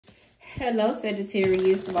Hello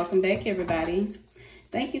Sagittarius, welcome back everybody.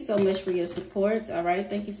 Thank you so much for your support. All right,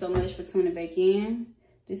 thank you so much for tuning back in.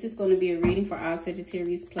 This is going to be a reading for all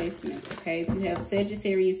Sagittarius placements. Okay, if you have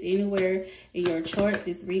Sagittarius anywhere in your chart,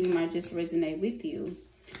 this reading might just resonate with you.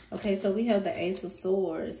 Okay, so we have the Ace of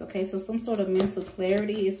Swords. Okay, so some sort of mental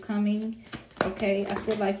clarity is coming. Okay, I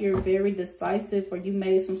feel like you're very decisive, or you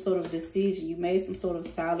made some sort of decision. You made some sort of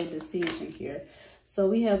solid decision here. So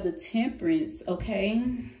we have the Temperance.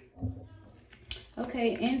 Okay.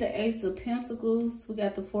 Okay, and the Ace of Pentacles, we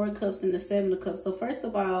got the Four of Cups and the Seven of Cups. So first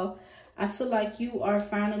of all, I feel like you are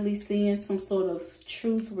finally seeing some sort of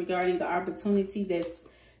truth regarding the opportunity that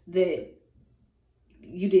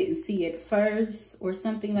you didn't see at first, or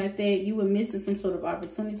something like that. You were missing some sort of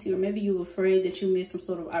opportunity, or maybe you were afraid that you missed some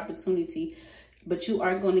sort of opportunity, but you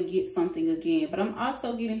are going to get something again. But I'm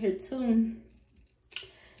also getting here too,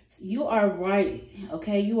 you are right.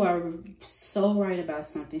 Okay, you are so right about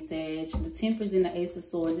something, Sag. The Temperance and the Ace of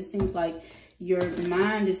Swords. It seems like your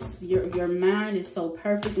mind is your mind is so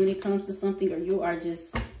perfect when it comes to something, or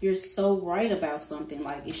you're so right about something,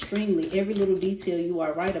 like extremely every little detail you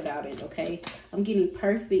are right about it. Okay, I'm getting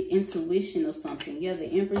perfect intuition of something. Yeah, the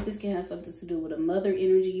Empress, this can have something to do with a mother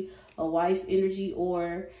energy, a wife energy,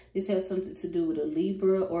 or this has something to do with a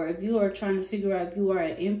Libra. Or if you are trying to figure out if you are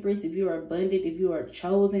an Empress, if you are abundant, if you are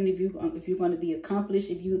chosen, if you're going to be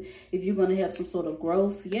accomplished, if you're going to have some sort of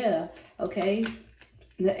growth. Yeah, okay,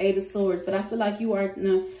 the Eight of Swords. But I feel like you are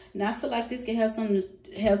now I feel like this can have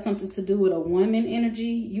something to do with a woman energy.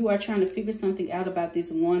 You are trying to figure something out about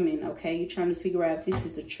this woman. Okay, you're trying to figure out if this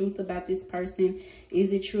is the truth about this person.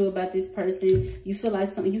 Is it true about this person? You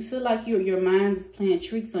feel like your mind is playing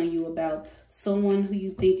tricks on you about someone who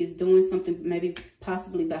you think is doing something, maybe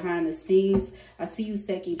possibly behind the scenes. I see you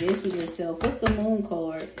second guessing yourself. What's the Moon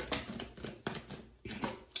card?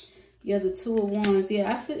 Yeah, the Two of Wands.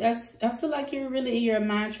 Yeah, I feel like you're really in your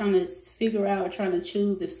mind trying to figure out, or trying to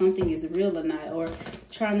choose if something is real or not, or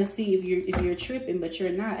trying to see if you're tripping, but you're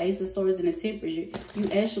not. Ace of Swords and the Temperance. You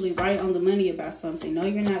actually right on the money about something. No,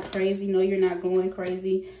 you're not crazy. No, you're not going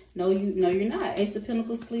crazy. No, you're not. Ace of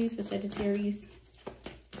Pentacles, please, for Sagittarius.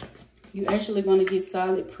 You actually going to get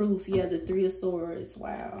solid proof. Yeah, the Three of Swords.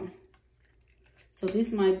 Wow. So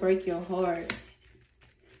this might break your heart,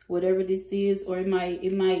 whatever this is, or it might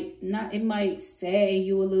sadden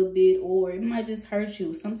you a little bit, or it might just hurt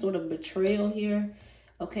you. Some sort of betrayal here,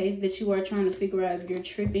 okay, that you are trying to figure out if you're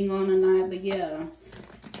tripping on or not. But yeah,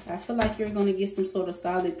 I feel like you're going to get some sort of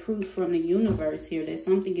solid proof from the universe here that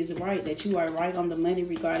something is right, that you are right on the money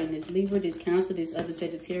regarding this Libra, this Cancer, this other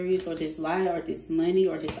Sagittarius, or this lie, or this money,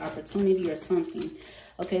 or this opportunity, or something.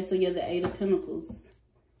 Okay, so yeah, the Eight of Pentacles.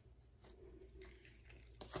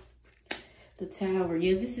 The Tower.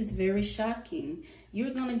 Yeah, this is very shocking.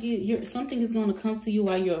 You're going to get something is going to come to you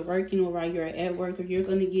while you're working, or while you're at work, or you're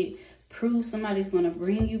going to get proof. Somebody's going to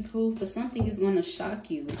bring you proof, but something is going to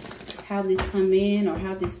shock you. How this come in, or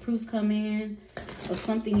how this proof come in, or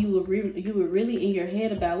something you were really in your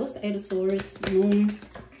head about. What's the Eight of Swords? Moon.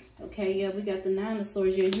 Okay, yeah, we got the Nine of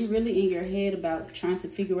Swords. Yeah, you're really in your head about trying to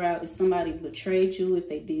figure out if somebody betrayed you, if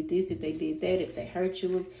they did this, if they did that, if they hurt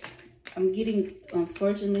you. I'm getting,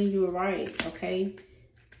 unfortunately, you're right, okay?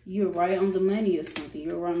 You're right on the money or something.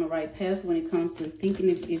 You're on the right path when it comes to thinking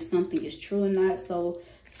if something is true or not. So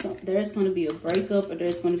there's going to be a breakup, or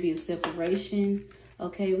there's going to be a separation.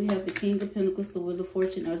 Okay, we have the King of Pentacles, the Wheel of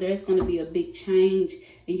Fortune, or there's going to be a big change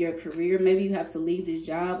in your career. Maybe you have to leave this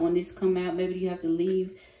job when this come out. Maybe you have to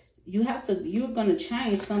leave. You're going to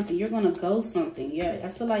change something. You're going to go something. Yeah, I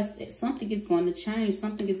feel like something is going to change.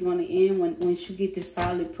 Something is going to end once you get this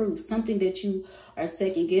solid proof. Something that you are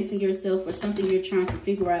second guessing yourself, or something you're trying to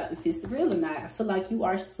figure out if it's real or not. I feel like you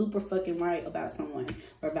are super fucking right about someone,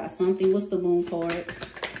 or about something. What's the Moon card?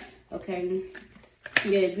 Okay.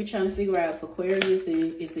 Yeah, if you're trying to figure out if Aquarius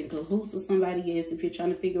is in cahoots with somebody, yes. If you're trying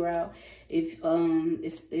to figure out if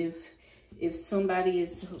somebody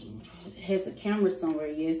has a camera somewhere,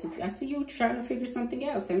 yes. I see you trying to figure something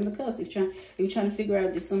out. Seven of Cups. If you're trying to figure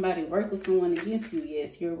out, did somebody work with someone against you?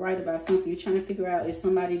 Yes, you're right about something. You're trying to figure out if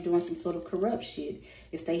somebody doing some sort of corrupt shit.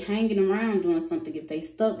 If they hanging around doing something. If they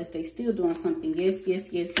stuck. If they still doing something. Yes,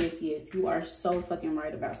 yes, yes, yes, yes. You are so fucking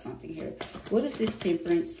right about something here. What is this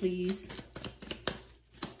Temperance, please?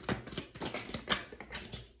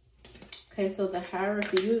 Okay, so the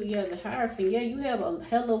Hierophant, the Hierophant, yeah, you have a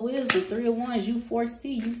hell of wisdom. Three of Wands, you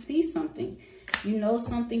foresee, you see something. You know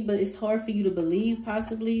something, but it's hard for you to believe,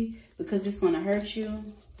 possibly, because it's going to hurt you.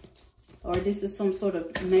 Or this is some sort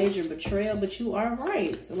of major betrayal, but you are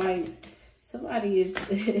right. Like, somebody is,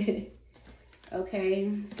 okay,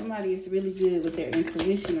 somebody is really good with their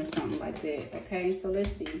intuition or something like that. Okay, so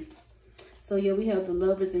let's see. So yeah, we have the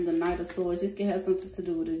Lovers and the Knight of Swords. This can have something to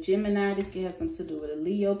do with a Gemini. This can have something to do with a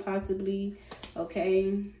Leo, possibly.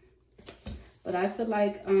 Okay. But I feel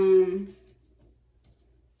like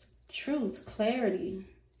truth, clarity.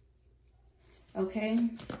 Okay.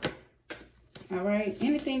 All right.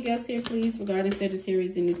 Anything else here, please, regarding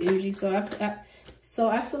Sagittarius and this energy? So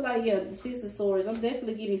I feel like, yeah, the Six of Swords, I'm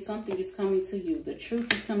definitely getting something is coming to you. The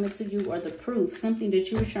truth is coming to you, or the proof. Something that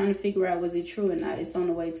you were trying to figure out, was it true or not? It's on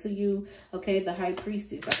the way to you. Okay, the High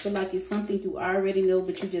Priestess. I feel like it's something you already know,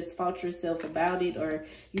 but you just fought yourself about it, or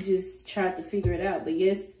you just tried to figure it out. But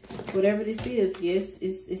yes, whatever this is, yes,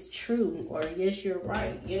 it's true. Or yes, you're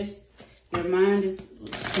right. Yes, your mind is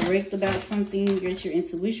correct about something. Yes, your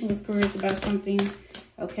intuition was correct about something.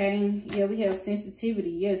 Okay, yeah, we have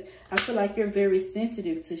sensitivity. Yes, I feel like you're very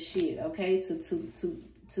sensitive to shit. Okay,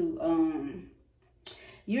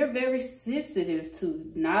 you're very sensitive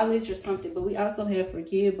to knowledge or something. But we also have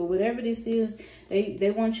forgive. But whatever this is,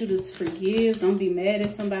 they want you to forgive. Don't be mad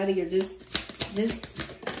at somebody, or just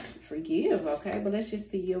forgive. Okay, but let's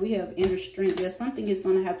just see. Yeah, we have inner strength. Yeah, something is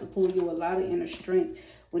gonna have to pull you a lot of inner strength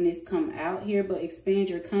when it's come out here, but expand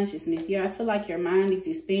your consciousness. Yeah, I feel like your mind is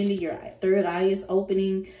expanding, your third eye is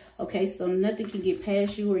opening. Okay, so nothing can get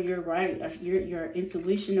past you, or you're right, or your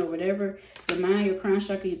intuition or whatever. Your mind, your crown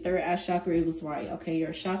chakra, your third eye chakra, it was right. Okay,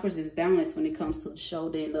 your chakras is balanced when it comes to the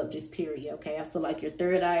shoulder and up, just period. Okay, I feel like your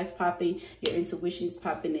third eye is popping, your intuition is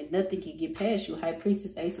popping, and nothing can get past you. High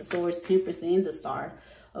Priestess, Ace of Swords, Temperance, and the Star.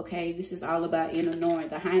 Okay, this is all about inner knowing.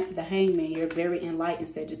 The Hangman, you're very enlightened,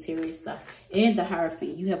 Sagittarius. And the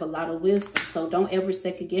Hierophant, you have a lot of wisdom. So don't ever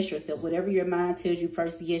second guess yourself. Whatever your mind tells you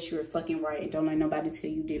first, yes, you're fucking right. And don't let nobody tell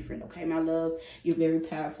you different. Okay, my love, you're very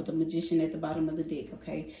powerful. The Magician at the bottom of the deck.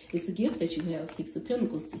 Okay, it's a gift that you have. Six of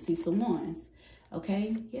Pentacles to Six of Wands.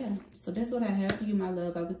 Okay, yeah. So that's what I have for you, my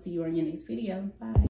love. I will see you on your next video. Bye.